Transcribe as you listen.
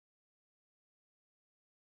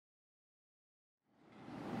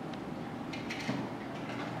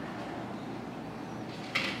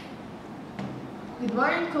Good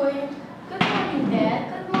morning, Coline. Good morning, Dad.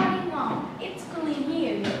 Good morning, Mom. It's Coline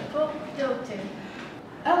here, your daughter.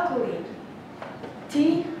 Oh, Coline.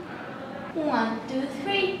 Tea? 1, 2,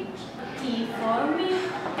 3. Tea for me.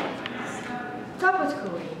 Stop it,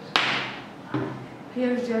 Coline.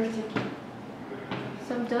 Here's your tea.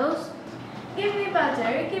 Some toast? Give me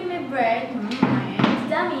butter, give me bread. My aunt's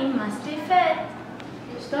dummy must be fed.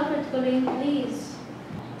 Stop it, Coline, please.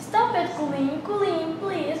 Stop it, Coline. Coline,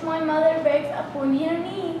 please. My mother begs upon her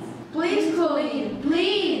knees. Please, Coline,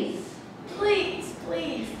 please. Please,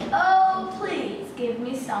 please. Oh, please. Give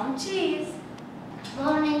me some cheese.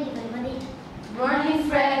 Morning, everybody. Morning,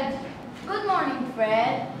 Fred. Good morning,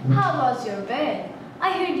 Fred. How was your bed?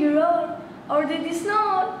 I heard you roar. Or did you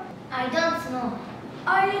snore? I don't know.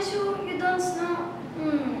 Are you sure you don't snore?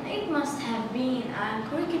 It must have been a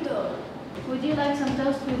cricket. Would you like some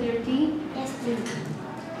toast with your tea? Yes, please.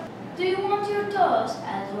 Do you want your toast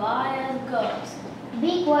as wide as goes?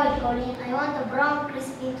 Be quiet, Coline. I want a brown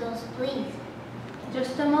crispy toast, please.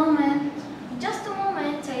 Just a moment. Just a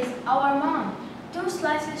moment, says our mom. 2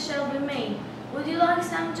 slices shall be made. Would you like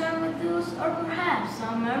some jam with those, or perhaps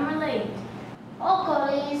some marmalade? Oh,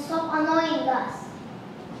 Coline, stop annoying us.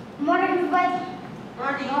 Morning, everybody.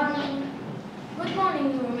 Morning. Good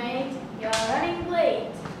morning, roommate. You're running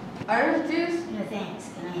late. Orange juice? No thanks.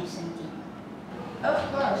 Can I have some tea?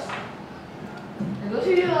 Of course. And what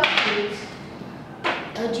do you like, please?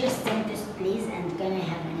 Oh, just some toast, please, and can I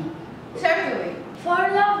have any? Certainly. For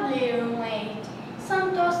lovely roommate,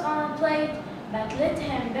 some toast on a plate, but let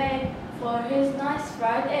him beg for his nice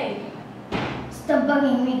fried egg. Stop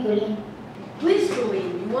bugging me, Coline. Please,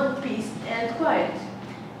 Coline, we want peace and quiet.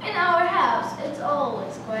 In our house, it's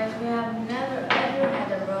always quiet. We have never ever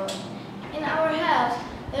had a row. In our house,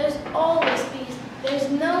 there's always peace. There's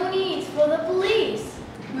no need for the police.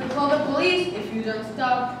 We'll call the police if you don't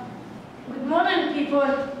stop. Good morning, people.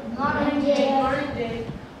 Good morning, Good Jay. morning, Jay.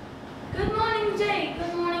 Good morning, Jay.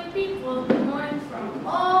 Good morning, people. Good morning from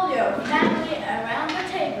all your family around the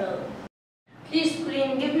table. Please,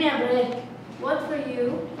 Coline, give me a break. What for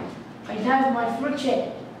you? I have my fruit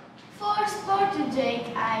shake. For sport, Jake,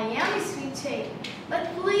 a yummy sweet shake.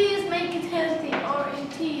 But please make it healthy or in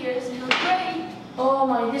tears you'll break. Oh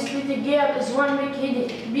my, this little girl is one big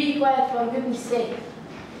headache. Be quiet for goodness sake.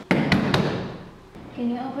 Can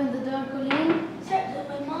you open the door, Coline?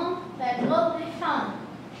 Certainly, Mom. That will be fun.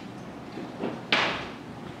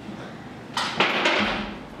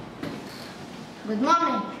 Good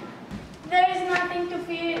morning. There is nothing to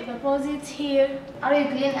fear. The posit's here. Are you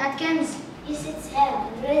Coline Atkins? Yes, it's her.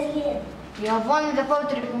 Raise here. You have won the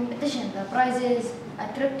poetry competition. The prize is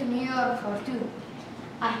a trip to New York for 2.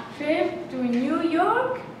 A trip to New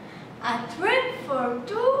York? A trip for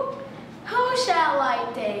 2? Who shall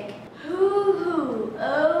I take? Who,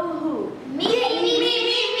 oh who? Me.